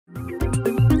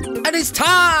It's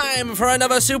time for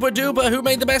another super duper Who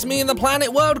Made the Best Me in the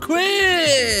Planet World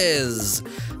quiz!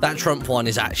 That Trump one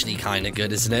is actually kind of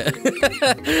good, isn't it?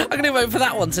 I'm going to vote for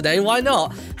that one today, why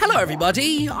not? Hello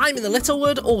everybody, I'm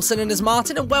InTheLittleWood, also known as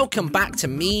Martin, and welcome back to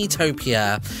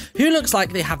Miitopia. Who looks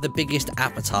like they have the biggest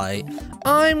appetite?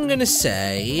 I'm going to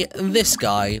say this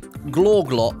guy,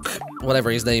 Glorglock,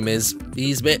 whatever his name is.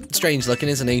 He's a bit strange looking,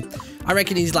 isn't he? I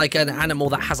reckon he's like an animal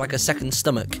that has like a second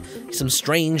stomach. Some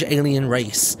strange alien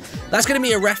race. That's going to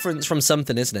be a reference from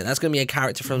something, isn't it? That's going to be a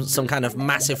character from some kind of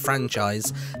massive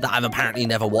franchise that I've apparently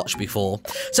never watched before.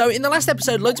 So in the last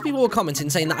episode, loads of people were commenting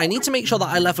saying that I need to make sure that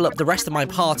I level up the rest of my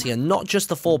party and not just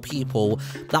the 4 people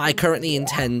that I currently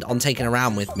intend on taking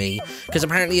around with me. Because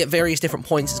apparently at various different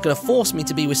points, it's going to force me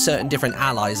to be with certain different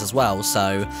allies as well.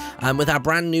 So with our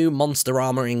brand new monster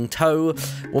armor in tow,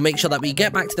 we'll make sure that we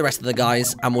get back to the rest of the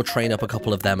guys and we'll train up a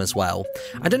couple of them as well.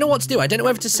 I don't know what to do. I don't know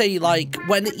whether to say like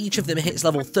when each of them hits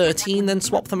level 13 then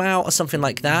swap them out or something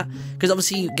like that, because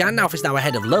obviously Gandalf is now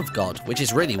ahead of Love God, which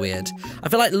is really weird. I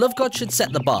feel like Love God should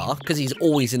set the bar because he's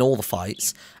always in all the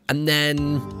fights, and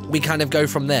then we kind of go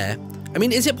from there. I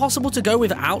mean, is it possible to go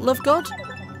without Love God?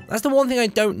 That's the one thing I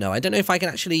don't know. I don't know if I can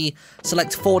actually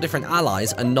select 4 different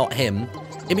allies and not him.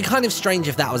 It'd be kind of strange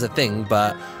if that was a thing,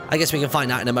 but I guess we can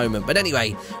find out in a moment. But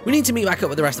anyway, we need to meet back up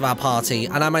with the rest of our party,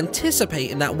 and I'm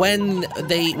anticipating that when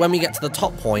we get to the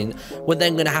top point, we're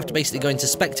then going to have to basically go into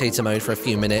spectator mode for a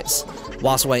few minutes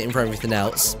whilst waiting for everything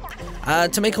else.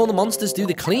 To make all the monsters do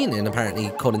the cleaning, apparently,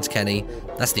 according to Kenny.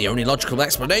 That's the only logical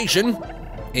explanation.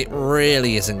 It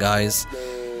really isn't, guys.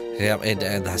 Yeah,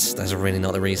 that's really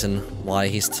not the reason why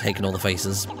he's taking all the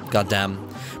faces. Goddamn.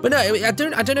 But no, I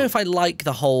don't know if I like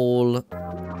the whole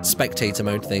spectator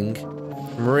mode thing.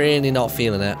 I'm really not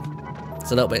feeling it.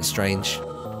 It's a little bit strange.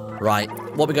 Right,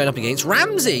 what are we going up against?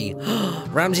 Ramsey!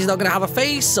 Ramsey's not going to have a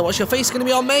face, so what's your face going to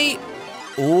be on, mate?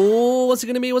 Oh, what's it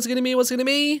going to be? What's it going to be? What's it going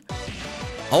to be?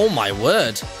 Oh my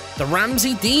word. The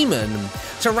Ramsey Demon.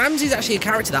 So Ramsey's actually a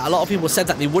character that a lot of people said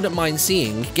that they wouldn't mind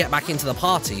seeing get back into the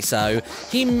party, so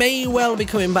he may well be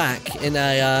coming back in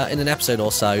an episode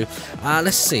or so.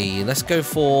 Let's see. Let's go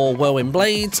for Whirlwind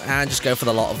Blades and just go for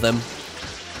the lot of them.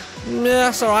 Yeah,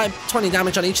 that's alright. 20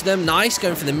 damage on each of them. Nice.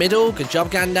 Going for the middle. Good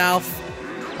job, Gandalf.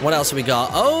 What else have we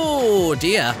got? Oh,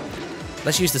 dear.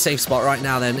 Let's use the safe spot right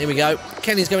now then. Here we go.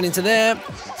 Kenny's going into there.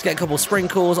 Let's get a couple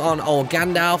sprinkles on old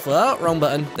Gandalf. Oh, wrong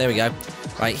button. There we go.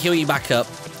 Right, heal you back up.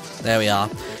 There we are.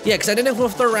 Yeah, because I don't know if we'll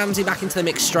throw Ramsey back into the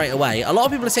mix straight away. A lot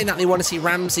of people are saying that they want to see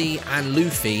Ramsey and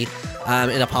Luffy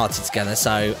in a party together,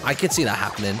 so I could see that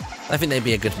happening. I think they'd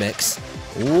be a good mix.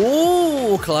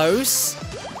 Ooh, close.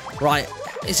 Right,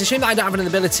 it's a shame that I don't have an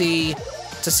ability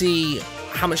to see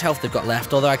how much health they've got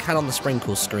left, although I can on the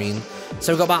sprinkles screen.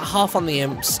 So we've got about half on the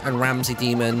imps, and Ramsey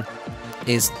Demon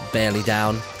is barely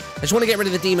down. I just want to get rid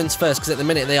of the demons first, because at the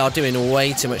minute they are doing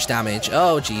way too much damage.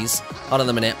 Oh, jeez. Hold on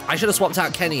a minute. I should have swapped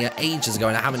out Kenny ages ago,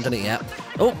 and I haven't done it yet.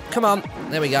 Oh, come on.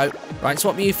 There we go. Right,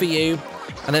 swap you for you.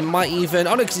 And then might even...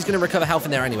 Oh, no, because he's going to recover health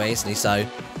in there anyway, isn't he? So,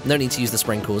 no need to use the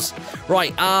sprinkles.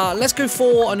 Right, let's go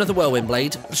for another Whirlwind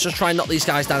Blade. Let's just try and knock these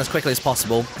guys down as quickly as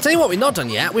possible. Tell you what we've not done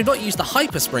yet. We've not used the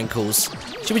Hyper Sprinkles.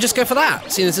 Should we just go for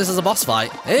that, seeing as this is a boss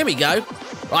fight? Here we go.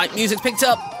 Right, music's picked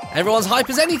up. Everyone's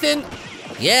hype as anything.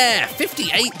 Yeah,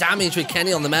 58 damage with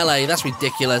Kenny on the melee. That's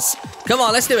ridiculous. Come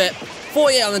on, let's do it.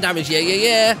 48 on the damage.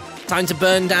 Yeah. Time to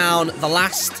burn down the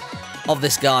last of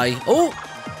this guy. Oh,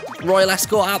 Royal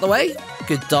Escort out the way.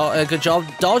 Good job,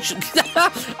 Dodge.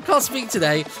 Can't speak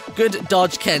today. Good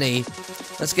dodge, Kenny.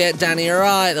 Let's get Danny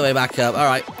right the way back up. All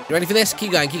right, you ready for this?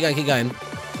 Keep going.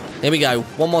 Here we go.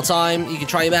 One more time. You can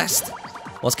try your best.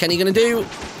 What's Kenny going to do?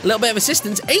 A little bit of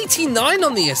assistance. 89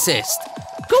 on the assist.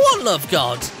 Go on, Love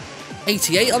God.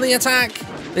 88 on the attack.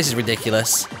 This is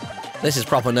ridiculous. This is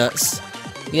proper nuts.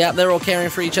 Yeah, they're all caring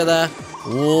for each other.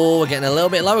 Ooh, we're getting a little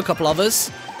bit low, a couple of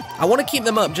us. I want to keep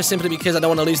them up just simply because I don't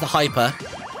want to lose the hyper.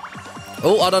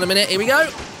 Oh, hold on a minute. Here we go.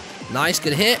 Nice,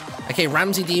 good hit. Okay,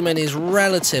 Ramsey Demon is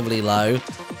relatively low.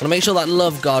 Want to make sure that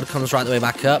Love God comes right the way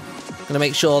back up. Going to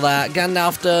make sure that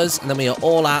Gandalf does, and then we are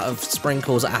all out of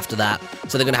sprinkles after that.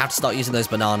 So they're going to have to start using those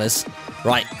bananas.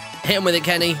 Right, hit him with it,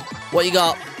 Kenny. What you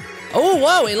got? Oh,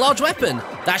 whoa, a large weapon.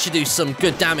 That should do some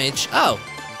good damage. Oh,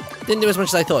 didn't do as much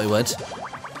as I thought it would.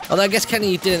 Although I guess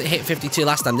Kenny didn't hit 52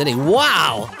 last time, did he?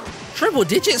 Wow, triple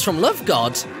digits from Love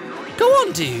God. Go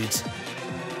on, dude.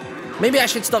 Maybe I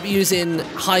should stop using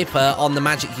Hyper on the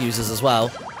magic users as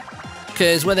well.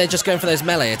 Because when they're just going for those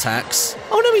melee attacks...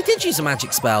 Oh, no, he did use a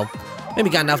magic spell. Maybe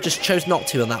Gandalf just chose not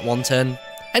to on that one turn.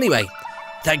 Anyway,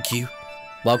 thank you.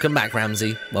 Welcome back,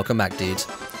 Ramsey. Welcome back, dude.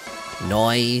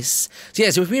 Nice. So yeah,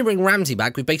 so if we bring Ramsey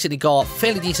back, we've basically got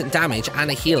fairly decent damage and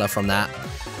a healer from that.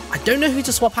 I don't know who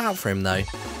to swap out for him, though.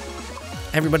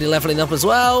 Everybody leveling up as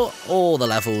well. All the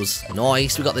levels.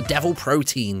 Nice. We got the Devil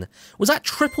Protein. Was that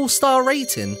triple star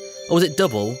rating? Or was it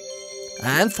double?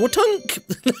 And Thortunk.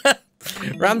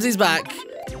 Ramsey's back.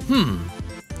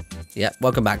 Yep,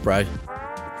 welcome back, bro.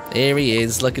 Here he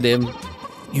is. Look at him.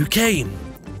 You came.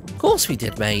 Of course we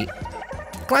did, mate.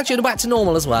 Glad you're back to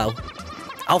normal as well.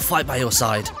 I'll fight by your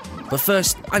side. But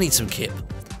first, I need some kip.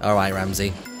 All right,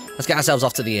 Ramsey. Let's get ourselves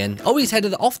off to the inn. Oh, he's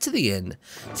headed off to the inn.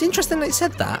 It's interesting that he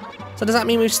said that. So does that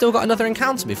mean we've still got another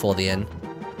encounter before the inn?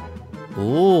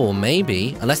 Ooh,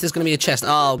 maybe. Unless there's going to be a chest.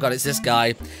 Oh, God, it's this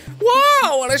guy.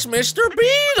 Wow, and it's Mr.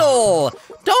 Beetle.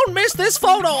 Don't miss this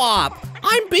photo op.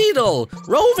 I'm Beetle,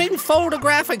 roving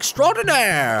photograph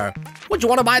extraordinaire. Would you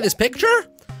want to buy this picture?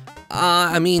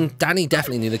 I mean, Danny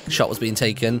definitely knew the shot was being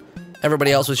taken.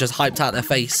 Everybody else was just hyped out their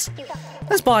face.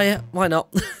 Let's buy it. Why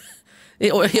not?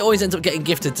 It always ends up getting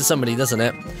gifted to somebody, doesn't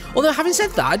it? Although, having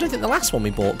said that, I don't think the last one we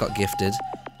bought got gifted.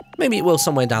 Maybe it will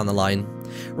somewhere down the line.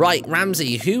 Right,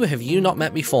 Ramsey, who have you not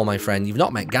met before, my friend? You've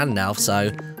not met Gandalf,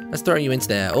 so let's throw you into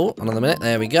there. Oh, another minute.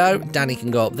 There we go. Danny can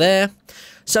go up there.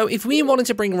 So, if we wanted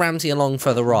to bring Ramsey along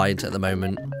for the ride at the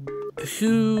moment,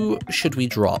 who should we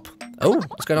drop? Oh,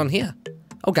 what's going on here?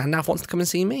 Oh, Gandalf wants to come and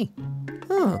see me.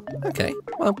 Oh, okay.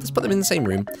 Well, let's put them in the same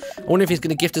room. I wonder if he's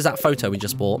going to gift us that photo we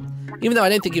just bought. Even though I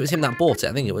don't think it was him that bought it.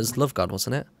 I think it was Love God,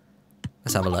 wasn't it?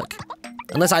 Let's have a look.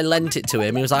 Unless I lent it to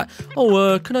him. He was like,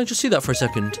 oh, can I just see that for a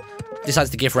second?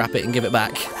 Decides to gift wrap it and give it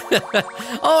back.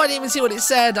 Oh, I didn't even see what it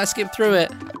said. I skipped through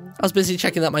it. I was busy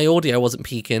checking that my audio wasn't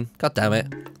peaking. God damn it.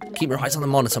 Keep your eyes on the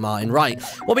monitor, Martin. Right,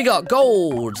 what we got?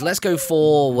 Gold. Let's go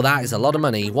for, well, that is a lot of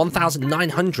money.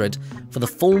 1,900 for the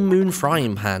full moon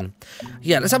frying pan.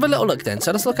 Yeah, let's have a little look then.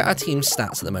 So let's look at our team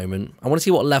stats at the moment. I want to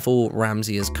see what level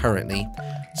Ramsey is currently.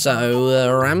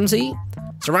 So, Ramsey.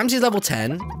 So Ramsey's level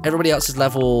 10. Everybody else is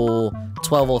level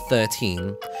 12 or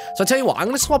 13. So I tell you what, I'm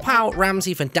going to swap out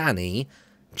Ramsey for Danny.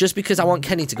 Just because I want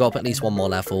Kenny to go up at least one more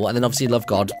level. And then obviously Love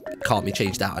God can't be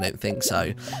changed out, I don't think.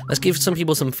 So let's give some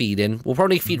people some feeding. We'll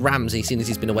probably feed Ramsey, seeing as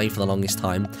he's been away for the longest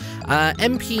time.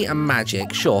 MP and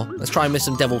Magic, sure. Let's try and miss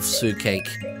some Devil's Food Cake.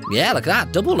 Yeah, look at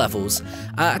that, double levels.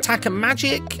 Attack and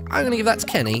Magic, I'm going to give that to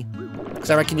Kenny. Because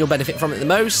I reckon you'll benefit from it the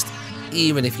most.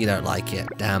 Even if you don't like it,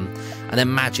 damn. And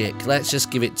then Magic, let's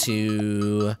just give it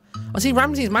to... I see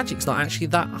Ramsey's Magic's not actually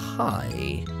that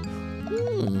high.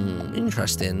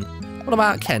 Interesting. What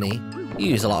about Kenny? You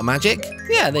use a lot of magic.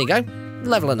 Yeah, there you go.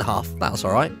 Level and a half. That's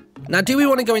all right. Now, do we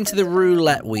want to go into the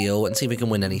roulette wheel and see if we can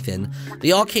win anything?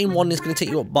 The arcane one is going to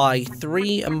take you up by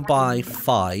 3 and by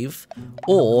 5,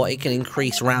 or it can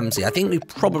increase Ramsey. I think we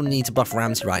probably need to buff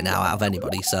Ramsey right now out of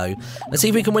anybody, so let's see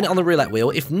if we can win it on the roulette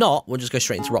wheel. If not, we'll just go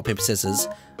straight into rock, paper, scissors.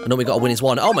 And all we got to win is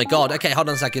one. Oh my god, okay, hold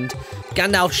on a second.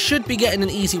 Gandalf should be getting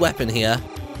an easy weapon here.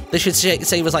 This should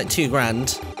save us like 2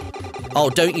 grand. Oh,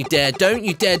 don't you dare, don't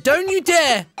you dare, don't you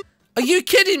dare! Are you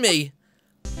kidding me?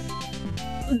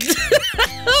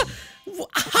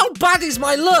 How bad is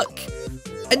my luck?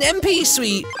 An MP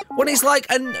suite when it's like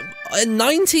a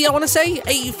 90, I want to say?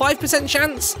 85%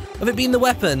 chance of it being the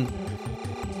weapon.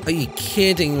 Are you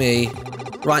kidding me?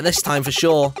 Right, this time for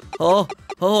sure. Oh,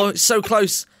 it's so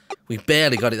close. We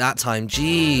barely got it that time,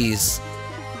 jeez.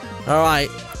 Alright.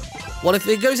 Well, if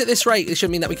it goes at this rate, it should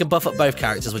mean that we can buff up both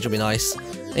characters, which will be nice.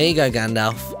 There you go,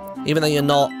 Gandalf. Even though you're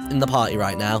not in the party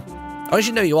right now. Oh, as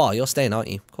you know you are. You're staying, aren't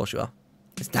you? Of course you are.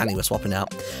 It's Danny we're swapping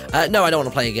out. No, I don't want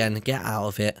to play again. Get out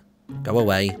of it. Go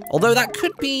away. Although that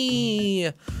could be...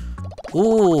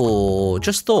 Ooh,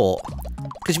 just thought.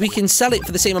 Because we can sell it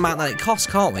for the same amount that it costs,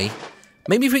 can't we?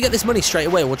 Maybe if we get this money straight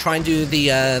away, we'll try and do the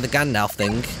Gandalf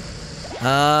thing.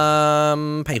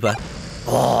 Paper.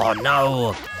 Oh,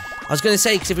 no. I was going to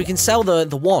say, because if we can sell the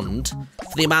wand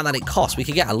for the amount that it costs, we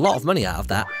could get a lot of money out of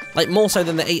that. Like, more so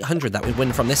than the 800 that we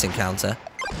win from this encounter.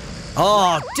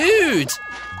 Oh, dude!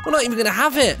 We're not even going to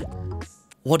have it.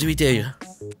 What do we do?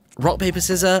 Rock, paper,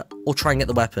 scissors, or try and get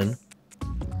the weapon?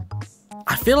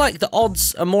 I feel like the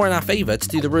odds are more in our favour to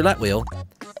do the roulette wheel.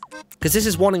 Because this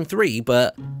is 1 in 3,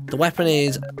 but the weapon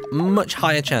is much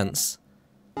higher chance.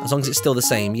 As long as it's still the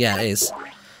same. Yeah, it is.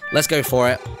 Let's go for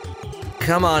it.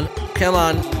 Come on, come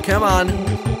on, come on.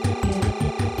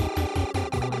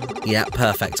 Yeah,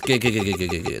 perfect. Good, good, good, good, good,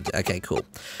 good, good. Okay, cool.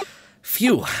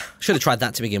 Phew. Should have tried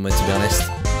that to begin with, to be honest.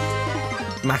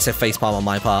 Massive facepalm on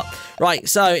my part. Right,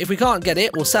 so if we can't get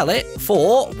it, we'll sell it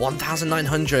for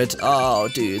 1,900. Oh,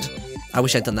 dude. I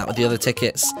wish I'd done that with the other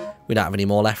tickets. We don't have any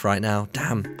more left right now.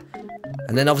 Damn.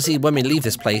 And then obviously when we leave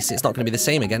this place, it's not going to be the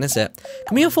same again, is it?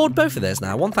 Can we afford both of those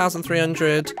now?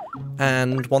 1,300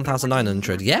 and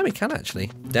 1,900. Yeah, we can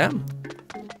actually. Damn.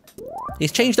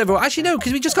 He's changed over. Actually, no,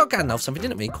 because we just got Gandalf something,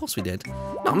 didn't we? Of course we did.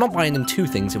 No, I'm not buying him 2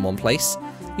 things in one place.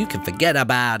 You can forget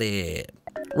about it.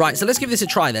 Right, so let's give this a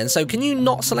try then. So can you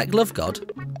not select Love God?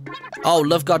 Oh,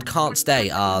 Love God can't stay.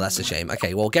 Oh, that's a shame.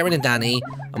 Okay, well, get rid of Danny,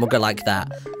 and we'll go like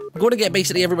that. We're going to get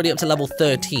basically everybody up to level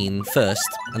 13 first,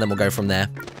 and then we'll go from there.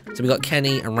 So we've got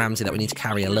Kenny and Ramsey that we need to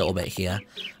carry a little bit here.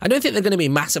 I don't think they're going to be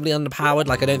massively underpowered.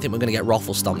 Like, I don't think we're going to get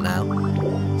Roffle Stomp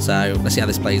now. So, let's see how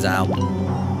this plays out.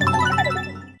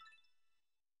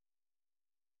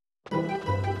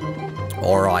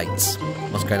 Alright.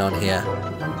 What's going on here?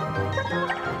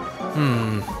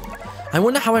 I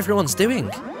wonder how everyone's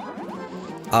doing.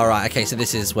 Alright, okay, so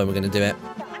this is when we're going to do it.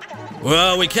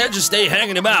 Well, we can't just stay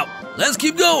hanging about. Let's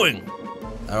keep going.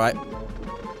 Alright.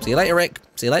 See you later, Rick.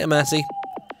 See you later, Mercy.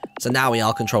 So now we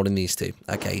are controlling these 2.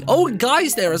 Okay. Oh,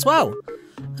 Guy's there as well.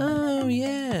 Oh,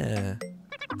 yeah.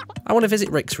 I want to visit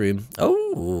Rick's room.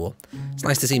 Oh, it's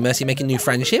nice to see Mercy making new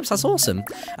friendships. That's awesome.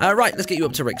 Right, let's get you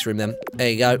up to Rick's room then. There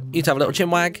you go. You have a little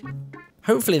chinwag.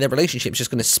 Hopefully their relationship's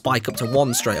just going to spike up to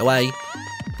 1 straight away.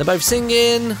 They're both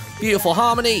singing. Beautiful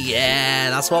harmony. Yeah,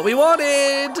 that's what we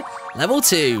wanted. Level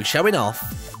 2, showing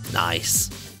off. Nice.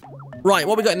 Right,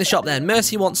 what we got in the shop then?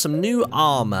 Mercy wants some new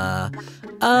armor.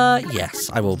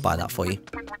 Yes, I will buy that for you.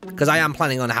 Because I am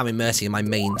planning on having Mercy in my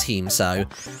main team, so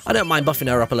I don't mind buffing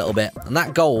her up a little bit. And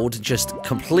that gold just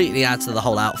completely adds to the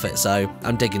whole outfit, so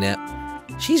I'm digging it.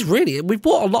 She's really... We've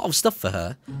bought a lot of stuff for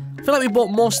her. I feel like we bought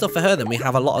more stuff for her than we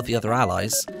have a lot of the other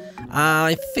allies.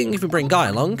 I think if we bring Guy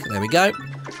along, there we go,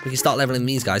 we can start leveling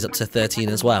these guys up to 13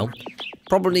 as well.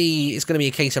 Probably it's going to be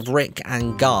a case of Rick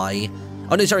and Guy.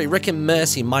 Oh no, sorry, Rick and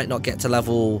Mercy might not get to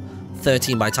level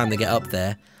 13 by the time they get up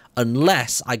there.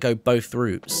 Unless I go both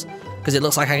routes. Because it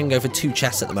looks like I can go for 2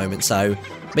 chests at the moment. So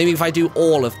maybe if I do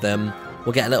all of them,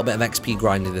 we'll get a little bit of XP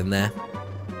grinded in there.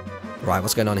 Right,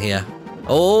 what's going on here?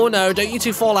 Oh no, don't you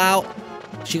 2 fall out.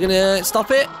 Is she going to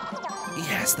stop it?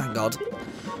 Yes, thank God.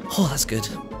 Oh, that's good.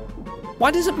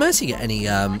 Why doesn't Mercy get any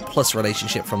plus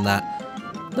relationship from that?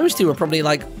 Those 2 are probably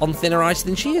like on thinner ice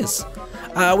than she is.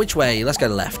 Which way? Let's go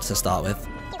left to start with.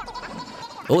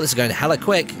 Oh, this is going hella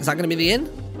quick. Is that going to be the inn?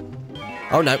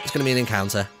 Oh no, it's going to be an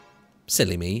encounter.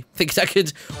 Silly me. Thinks I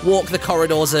could walk the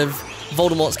corridors of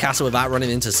Voldemort's castle without running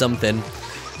into something.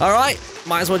 Alright,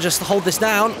 might as well just hold this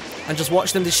down and just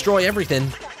watch them destroy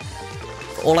everything.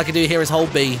 All I can do here is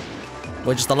hold B.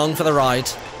 We're just along for the ride.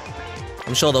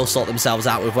 I'm sure they'll sort themselves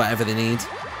out with whatever they need.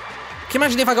 Can you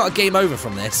imagine if I got a game over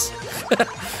from this?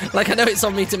 Like, I know it's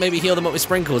on me to maybe heal them up with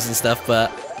sprinkles and stuff,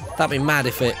 but that'd be mad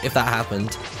if that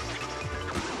happened.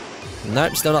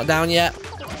 Nope, still not down yet.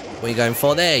 What are you going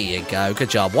for? There you go.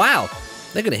 Good job. Wow.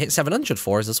 They're going to hit 700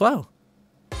 for us as well.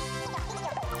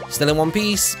 Still in one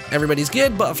piece. Everybody's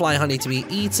good. Butterfly honey to be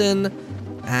eaten.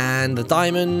 And the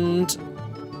diamond.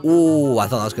 Ooh, I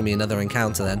thought that was going to be another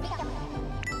encounter then.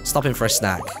 Stop him for a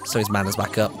snack so his mana's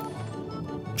back up.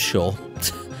 Sure.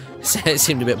 It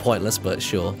seemed a bit pointless, but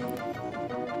sure.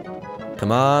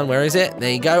 Come on, where is it?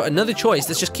 There you go. Another choice.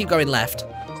 Let's just keep going left.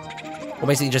 Or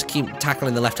basically just keep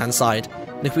tackling the left-hand side.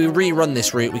 And if we rerun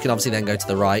this route, we can obviously then go to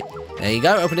the right. There you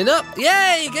go, open it up.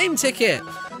 Yay, game ticket.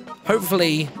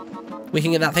 Hopefully, we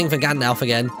can get that thing for Gandalf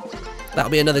again. That'll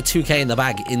be another 2k in the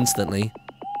bag instantly.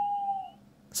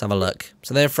 Let's have a look.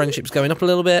 So their friendship's going up a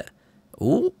little bit.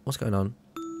 Ooh, what's going on?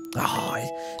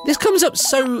 Oh, this comes up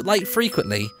so, like,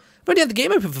 frequently. I've only had the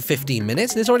game open for 15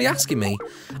 minutes and it's already asking me.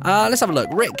 Let's have a look.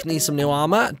 Rick needs some new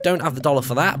armor. Don't have the dollar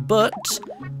for that, but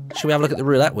should we have a look at the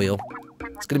roulette wheel?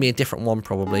 It's going to be a different one,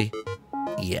 probably.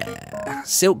 Yeah.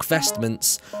 Silk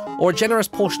vestments. Or a generous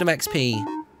portion of XP.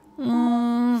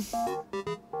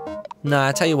 Nah,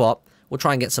 I tell you what. We'll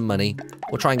try and get some money.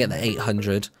 We'll try and get the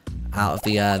 800 out of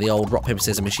the old rock, paper,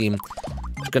 scissors machine.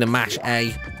 Just going to mash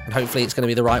A. And hopefully it's going to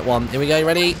be the right one. Here we go.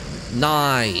 Ready?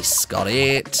 Nice. Got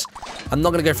it. I'm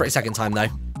not going to go for it a second time, though.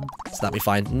 So that'll be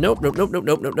fine. Nope, nope, nope, nope,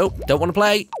 nope, nope, nope. Don't want to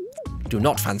play. Do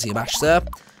not fancy a bash, sir.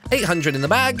 800 in the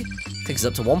bag. Takes us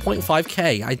up to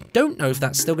 1.5k. I don't know if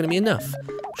that's still going to be enough.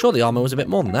 I'm sure the armor was a bit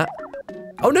more than that.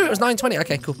 Oh, no, it was 920.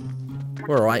 Okay, cool.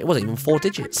 We're all right. It wasn't even 4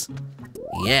 digits.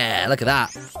 Yeah, look at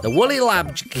that. The woolly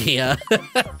lab gear.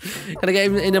 Gonna get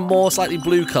him in a more slightly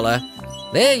blue colour.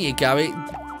 There you go. It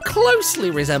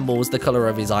closely resembles the colour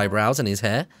of his eyebrows and his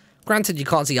hair. Granted, you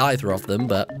can't see either of them,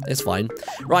 but it's fine.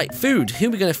 Right, food. Who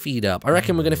are we going to feed up? I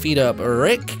reckon we're going to feed up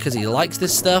Rick, because he likes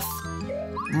this stuff.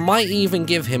 Might even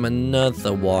give him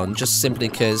another one, just simply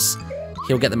because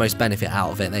he'll get the most benefit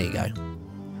out of it. There you go.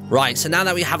 Right, so now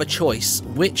that we have a choice,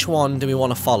 which one do we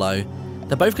want to follow?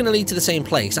 They're both going to lead to the same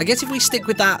place. I guess if we stick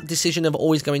with that decision of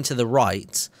always going to the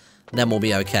right, then we'll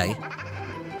be okay.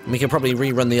 And we can probably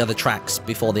rerun the other tracks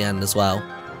before the end as well.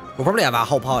 We'll probably have our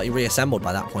whole party reassembled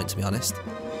by that point, to be honest.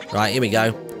 Right, here we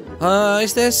go.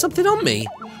 Is there something on me?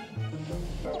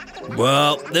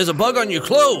 Well, there's a bug on your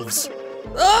clothes.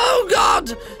 Oh,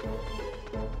 God!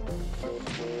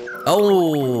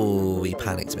 Oh, he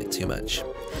panicked a bit too much.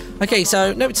 Okay,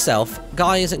 so note to self,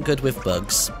 Guy isn't good with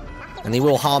bugs. And he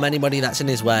will harm anybody that's in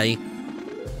his way,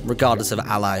 regardless of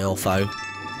ally or foe.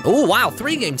 Oh, wow,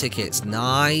 3 game tickets.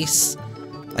 Nice.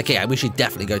 Okay, we should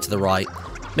definitely go to the right.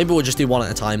 Maybe we'll just do one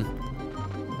at a time.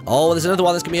 Oh, there's another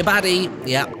one that's going to be a baddie.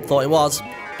 Yeah, thought it was.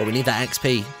 But we need that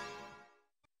XP.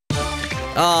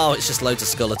 Oh, it's just loads of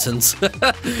skeletons.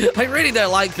 I really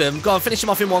don't like them. Go on, finish them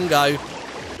off in one go.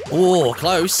 Oh,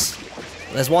 close.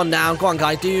 There's one down. Go on,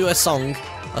 Guy, do a song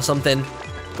or something.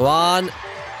 Go on.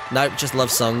 Nope, just love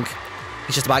song.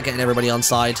 It's just about getting everybody on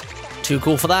side. Too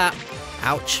cool for that.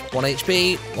 Ouch. 1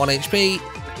 HP. 1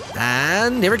 HP.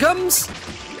 And here it comes.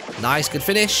 Nice, good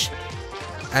finish.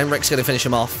 And Rick's going to finish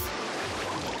him off.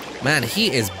 Man,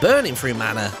 he is burning through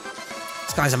mana.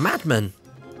 This guy's a madman.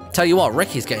 Tell you what,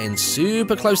 Rick is getting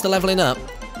super close to leveling up.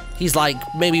 He's like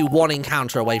maybe 1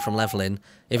 encounter away from leveling,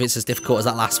 if it's as difficult as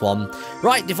that last one.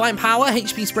 Right, Divine Power,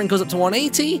 HP sprinkles up to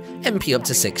 180, MP up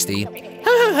to 60. Ho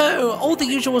ho ho, all the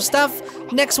usual stuff.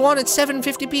 Next one, it's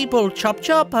 750 people. Chop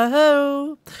chop, ho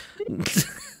ho.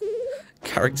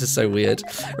 Character's so weird.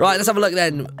 Right, let's have a look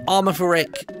then. Armor for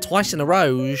Rick, twice in a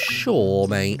row. Sure,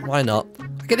 mate, why not?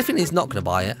 I get the feeling he's not going to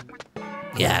buy it.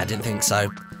 Yeah, I didn't think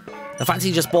so. The fact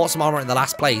he just bought some armor in the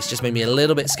last place just made me a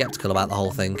little bit skeptical about the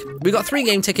whole thing. We've got 3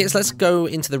 game tickets. Let's go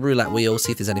into the roulette wheel,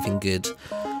 see if there's anything good.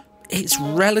 It's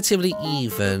relatively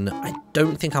even. I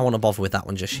don't think I want to bother with that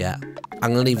one just yet.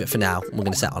 I'm going to leave it for now. We're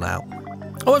going to set on out.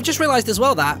 Oh, I've just realised as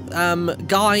well that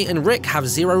Guy and Rick have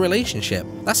 0 relationship.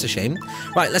 That's a shame.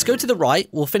 Right, let's go to the right.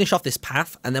 We'll finish off this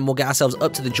path, and then we'll get ourselves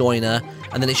up to the joiner,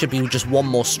 and then it should be just one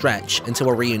more stretch until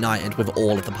we're reunited with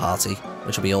all of the party,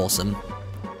 which will be awesome.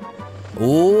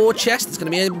 Oh, chest. It's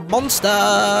going to be a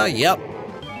monster. Yep.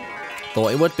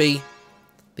 Thought it would be.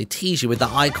 They tease you with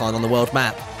that icon on the world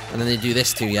map, and then they do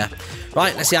this to you.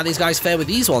 Right, let's see how these guys fare with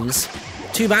these ones.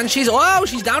 2 banshees. Oh,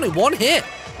 she's down in 1 hit.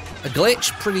 A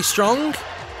glitch. Pretty strong.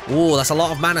 Oh, that's a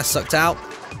lot of mana sucked out.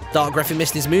 Dark Griffin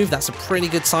missed his move. That's a pretty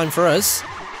good sign for us.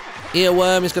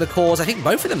 Earworm is going to cause, I think,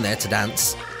 both of them there to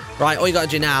dance. Right, all you got to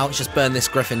do now is just burn this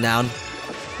Griffin down.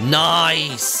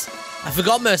 Nice. I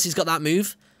forgot Mercy's got that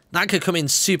move. That could come in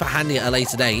super handy at a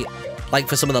later date, like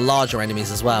for some of the larger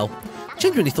enemies as well.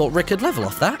 Genuinely thought Rick could level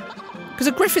off that, because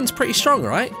a Griffin's pretty strong,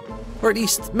 right? Or at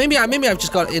least, maybe I've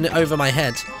just got it over my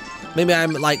head. Maybe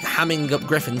I'm like hamming up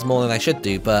Griffins more than I should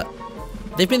do, but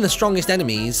they've been the strongest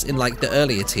enemies in like the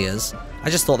earlier tiers. I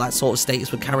just thought that sort of status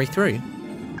would carry through.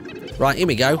 Right, here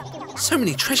we go. So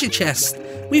many treasure chests.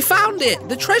 We found it!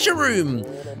 The treasure room!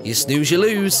 You snooze, you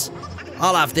lose.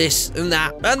 I'll have this and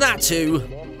that too.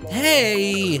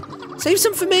 Hey! Save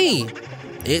some for me.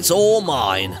 It's all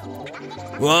mine.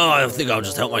 Well, I think I'll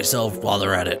just help myself while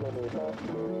they're at it.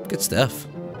 Good stuff.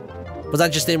 Was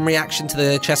that just in reaction to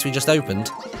the chest we just opened?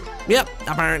 Yep,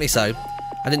 apparently so.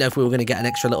 I didn't know if we were going to get an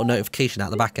extra little notification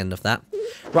out the back end of that.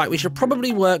 Right, we should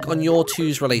probably work on your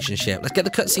two's relationship. Let's get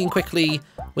the cutscene quickly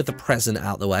with the present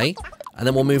out the way. And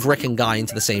then we'll move Rick and Guy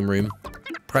into the same room.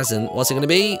 Present, what's it going to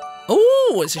be?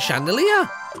 Oh, it's a chandelier.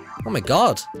 Oh my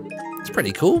god. It's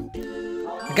pretty cool.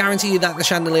 I guarantee you that the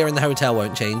chandelier in the hotel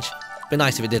won't change. Be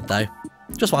nice if it did though.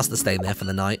 Just whilst they're staying there for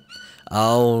the night.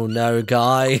 Oh no,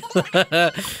 Guy.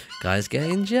 Guy's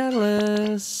getting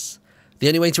jealous. The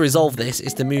only way to resolve this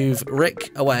is to move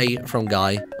Rick away from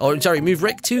Guy. Oh, sorry, move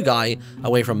Rick to Guy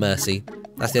away from Mercy.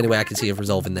 That's the only way I can see of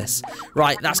resolving this.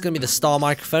 Right, that's going to be the star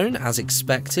microphone, as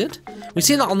expected. We've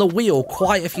seen that on the wheel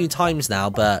quite a few times now,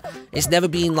 but it's never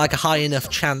been like a high enough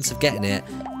chance of getting it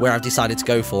where I've decided to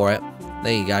go for it.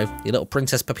 There you go, your little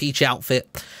Princess Peach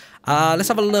outfit. Let's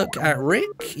have a look at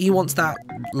Rick. He wants that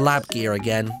lab gear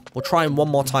again. We'll try him one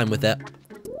more time with it.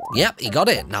 Yep, he got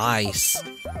it. Nice.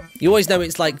 You always know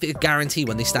it's like the guarantee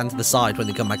when they stand to the side when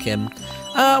they come back in.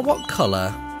 What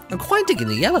colour? I'm quite digging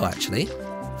the yellow, actually.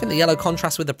 I think the yellow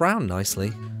contrasts with the brown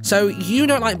nicely. So, you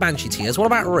don't like Banshee tears. What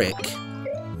about Rick?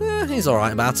 He's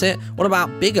alright about it. What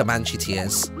about bigger Banshee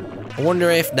tears? I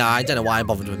wonder if... Nah, I don't know why I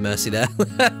bothered with Mercy there.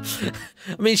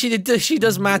 I mean, she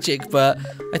does magic, but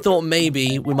I thought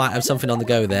maybe we might have something on the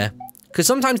go there. Because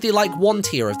sometimes they like one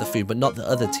tier of the food, but not the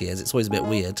other tiers. It's always a bit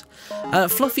weird.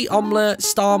 Fluffy Omelette,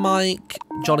 Star Mike,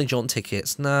 Jolly Jaunt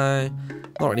tickets. No,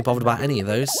 not really bothered about any of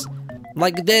those.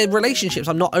 Like, their relationships,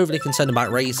 I'm not overly concerned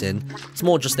about raising. It's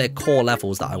more just their core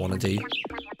levels that I want to do.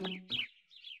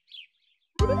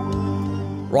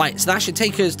 Right, so that should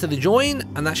take us to the join,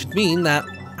 and that should mean that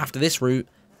after this route,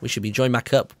 we should be joined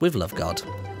back up with Love God.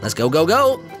 Let's go, go,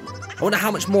 go! I wonder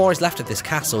how much more is left of this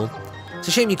castle. It's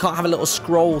a shame you can't have a little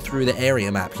scroll through the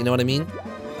area map, you know what I mean?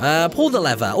 Pull the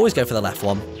lever. Always go for the left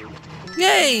one.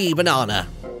 Yay! Banana.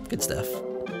 Good stuff.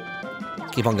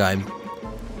 Keep on going.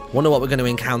 Wonder what we're going to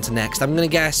encounter next. I'm going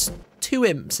to guess 2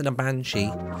 imps and a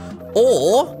banshee.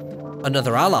 Or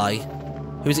another ally.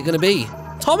 Who's it going to be?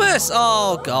 Thomas!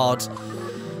 Oh, God.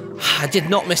 I did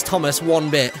not miss Thomas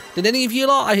one bit. Did any of you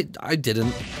lot? I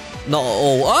didn't. Not at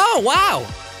all. Oh, wow!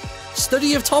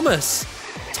 Study of Thomas.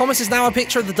 Thomas is now a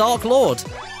picture of the Dark Lord.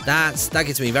 That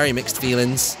gives me very mixed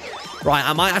feelings. Right,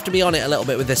 I might have to be on it a little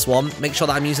bit with this one. Make sure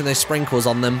that I'm using those sprinkles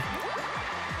on them.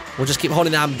 We'll just keep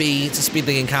holding down B to speed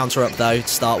the encounter up, though, to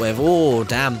start with. Oh,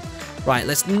 damn. Right,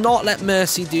 let's not let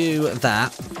Mercy do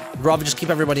that. I'd rather just keep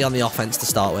everybody on the offense to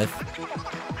start with.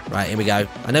 Right, here we go.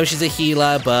 I know she's a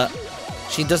healer, but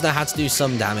she does know how to do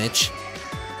some damage.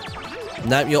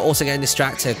 Nope, you're also getting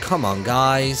distracted. Come on,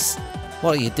 guys.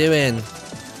 What are you doing?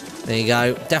 There you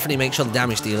go. Definitely make sure the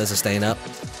damage dealers are staying up.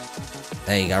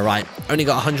 There you go, right. Only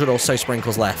got 100 or so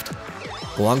sprinkles left.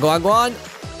 Go on, go on, go on.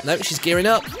 Nope, she's gearing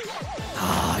up.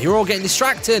 Ah, you're all getting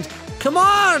distracted. Come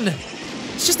on!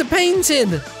 It's just a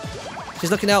painting.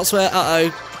 She's looking elsewhere.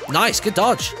 Uh-oh. Nice, good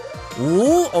dodge.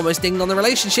 Ooh, almost dinged on the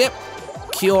relationship.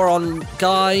 Cure on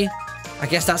Guy. I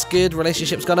guess that's good.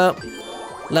 Relationship's gone up.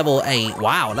 Level 8.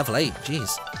 Wow, level 8.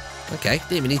 Jeez. Okay,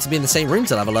 didn't even need to be in the same room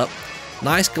to level up.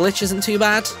 Nice, glitch isn't too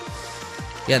bad.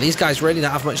 Yeah, these guys really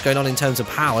don't have much going on in terms of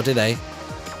power, do they?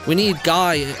 We need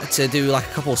Guy to do like a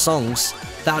couple of songs.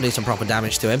 That'll do some proper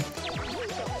damage to him.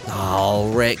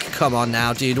 Oh, Rick, come on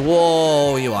now, dude.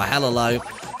 Whoa, you are hella low.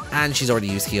 And she's already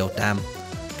used heal, damn.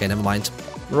 Okay, never mind.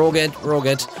 We're all good, we're all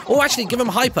good. Oh, actually, give him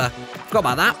hyper. Forgot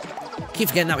about that. Keep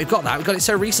forgetting that we've got that. We've got it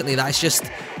so recently that it's just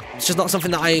not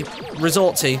something that I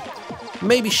resort to.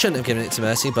 Maybe shouldn't have given it to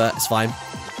Mercy, but it's fine.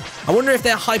 I wonder if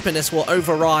their hyperness will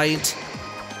override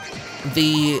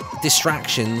the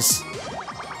distractions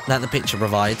that the picture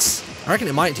provides. I reckon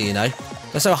it might do, you know.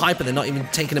 They're so hyper they're not even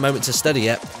taking a moment to study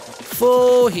it.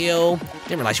 Full heal.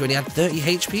 Didn't realise you only had 30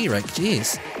 HP, Rick.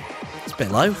 Jeez. It's a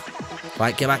bit low.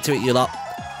 Right, get back to it, you lot.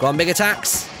 Go on, big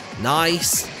attacks.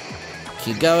 Nice.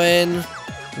 Keep going.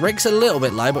 Rick's a little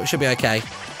bit low, but we should be okay.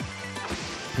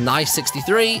 Nice,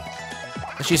 63.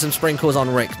 Let's use some sprinkles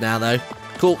on Rick now, though.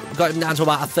 Cool. We've got him down to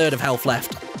about a third of health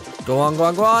left. Go on, go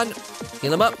on, go on.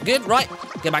 Heal him up. Good. Right.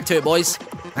 Get back to it, boys.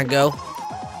 And girl.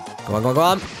 Go on, go on, go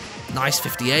on. Nice,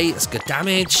 58. That's good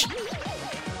damage.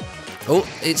 Oh,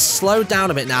 it's slowed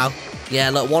down a bit now.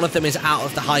 Yeah, look, one of them is out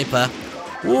of the hyper.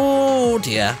 Oh,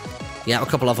 dear. Yeah, a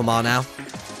couple of them are now.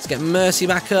 Let's get Mercy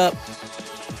back up.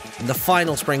 And the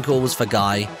final sprinkle was for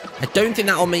Guy. I don't think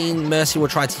that'll mean Mercy will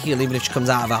try to heal even if she comes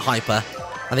out of her hyper.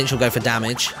 I think she'll go for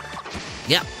damage.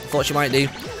 Yep, thought she might do.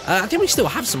 I think we still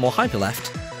have some more hyper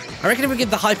left. I reckon if we give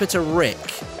the hyper to Rick,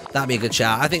 that'd be a good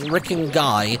shout. I think Rick and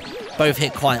Guy both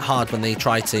hit quite hard when they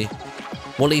try to.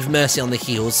 We'll leave Mercy on the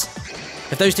heals.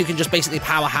 If those two can just basically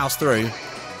powerhouse through,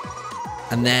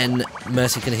 and then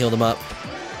Mercy can heal them up.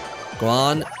 Go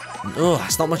on. Oh,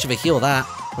 that's not much of a heal, that.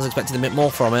 I was expecting a bit more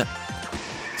from it.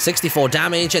 64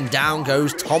 damage, and down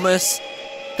goes Thomas.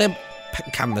 They're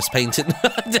canvas painting.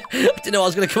 I didn't know what I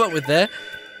was going to come up with there.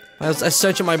 I was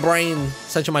searching my brain,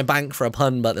 searching my bank for a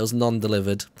pun, but there was none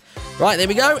delivered. Right, there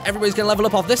we go. Everybody's going to level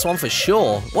up off this one for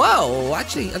sure. Whoa,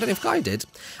 actually, I don't know if Guy did.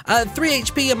 3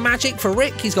 HP and magic for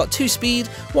Rick. He's got 2 speed,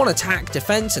 1 attack,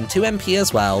 defense, and 2 MP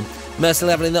as well. Mercy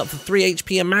leveling up for 3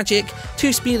 HP and magic,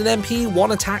 2 speed and MP,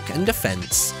 1 attack and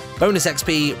defense. Bonus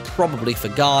XP probably for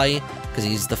Guy, because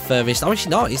he's the furthest. Oh,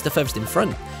 actually not. He's the furthest in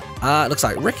front. Looks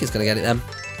like Rick is going to get it then.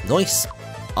 Nice.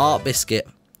 Art biscuit.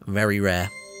 Very rare.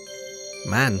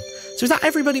 Man. So is that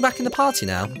everybody back in the party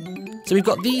now? So we've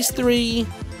got these 3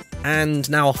 and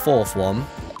now a 4th one.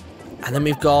 And then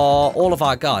we've got all of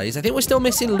our guys. I think we're still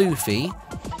missing Luffy.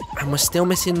 And we're still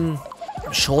missing...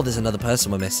 I'm sure there's another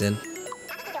person we're missing.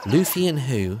 Luffy and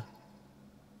who?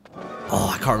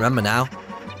 Oh, I can't remember now.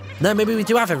 No, maybe we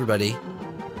do have everybody.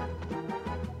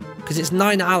 Because it's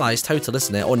 9 allies total,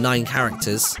 isn't it? Or 9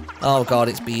 characters. Oh god,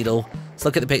 it's Beetle. Let's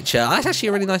look at the picture. That's actually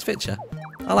a really nice picture.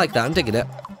 I like that. I'm digging it.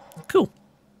 Cool.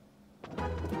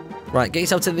 Right, get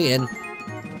yourself to the inn.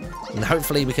 And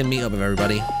hopefully we can meet up with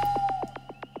everybody.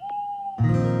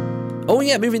 Oh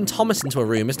yeah, moving Thomas into a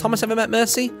room. Has Thomas ever met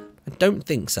Mercy? I don't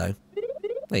think so.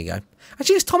 There you go.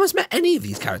 Actually, has Thomas met any of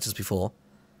these characters before?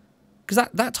 Because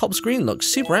that top screen looks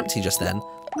super empty just then.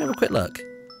 Let me have a quick look.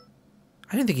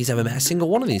 I don't think he's ever met a single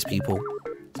one of these people.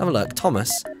 Let's have a look.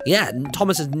 Thomas. Yeah,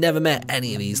 Thomas has never met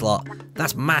any of these lot.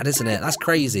 That's mad, isn't it? That's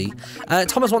crazy.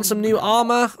 Thomas wants some new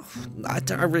armor. I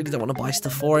really don't want to buy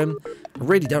stuff for him. I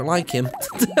really don't like him.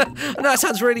 I know that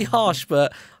sounds really harsh,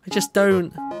 but I just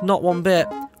don't. Not one bit.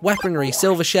 Weaponry,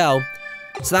 silver shell.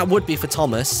 So that would be for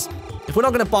Thomas. If we're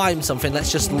not going to buy him something,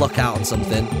 let's just look out on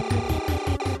something.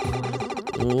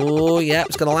 Oh, yeah,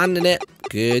 it's going to land in it.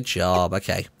 Good job.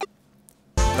 Okay.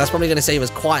 That's probably going to save us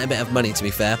quite a bit of money, to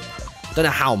be fair. Don't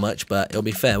know how much, but it'll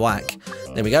be fair whack.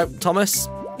 There we go. Thomas,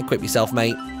 equip yourself,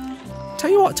 mate. Tell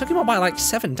you what, took him out by like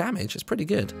 7 damage. It's pretty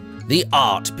good. The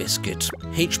Art Biscuit.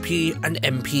 HP and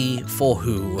MP for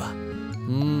who?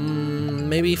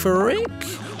 Maybe for Rick?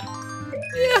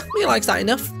 Yeah, he likes that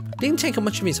enough. Didn't take up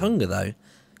much of his hunger, though. I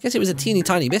guess it was a teeny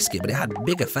tiny biscuit, but it had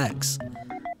big effects.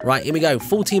 Right, here we go.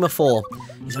 Full team of 4.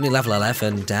 He's only level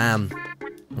 11. Damn.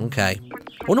 Okay.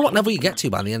 I wonder what level you get to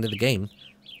by the end of the game.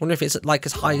 I wonder if it's like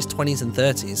as high as 20s and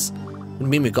 30s. Would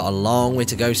mean we've got a long way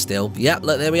to go still. Yep,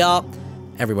 look, there we are.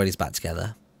 Everybody's back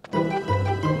together.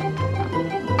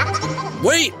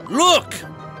 Wait, look!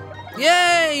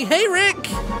 Yay! Hey, Rick!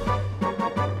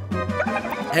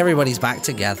 Everybody's back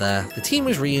together. The team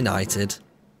was reunited.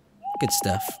 Good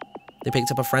stuff. They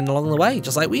picked up a friend along the way,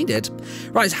 just like we did.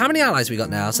 Right, so how many allies we got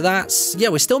now? So that's... Yeah,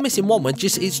 we're still missing one.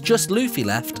 It's just Luffy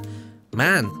left.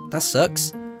 Man, that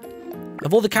sucks.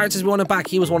 Of all the characters we wanted back,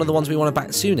 he was one of the ones we wanted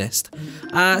back soonest.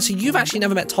 So you've actually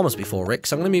never met Thomas before, Rick,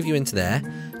 so I'm going to move you into there.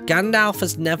 Gandalf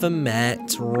has never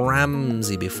met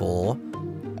Ramsey before.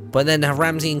 But then have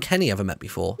Ramsey and Kenny ever met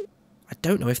before? I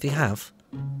don't know if they have.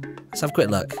 Let's have a quick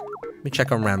look. Let me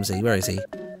check on Ramsey. Where is he?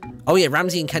 Oh yeah,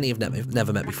 Ramsey and Kenny have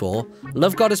never met before.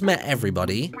 Love God has met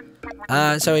everybody.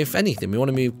 So if anything, we want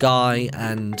to move Guy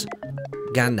and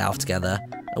Gandalf together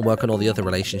and work on all the other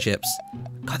relationships.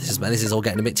 God, this is all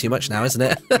getting a bit too much now, isn't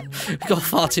it? We've got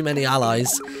far too many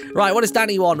allies. Right, what does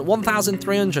Danny want?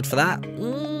 1,300 for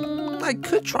that. I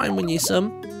could try and win you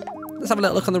some. Let's have a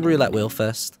little look on the roulette wheel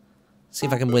first. See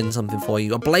if I can win something for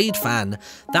you. A blade fan.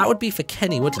 That would be for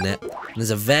Kenny, wouldn't it? And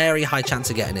there's a very high chance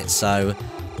of getting it, so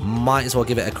might as well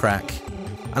give it a crack.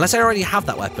 Unless I already have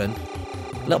that weapon.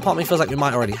 A little part of me feels like we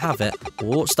might already have it.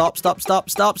 Oh, stop.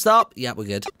 Yeah, we're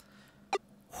good.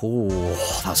 Oh,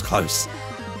 that was close.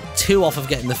 2 off of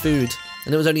getting the food.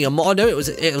 And it was only a... Oh, no, it was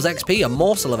XP, a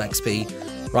morsel of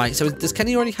XP. Right, so does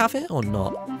Kenny already have it or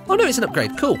not? Oh, no, it's an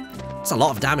upgrade. Cool. That's a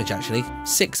lot of damage, actually.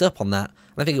 6 up on that.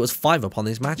 And I think it was 5 up on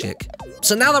his magic.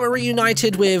 So now that we're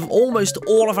reunited with almost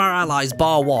all of our allies,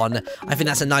 bar 1, I think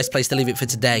that's a nice place to leave it for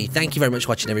today. Thank you very much for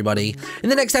watching, everybody. In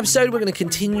the next episode, we're going to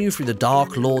continue through the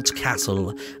Dark Lord's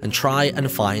castle and try and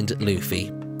find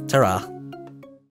Luffy. Ta-ra.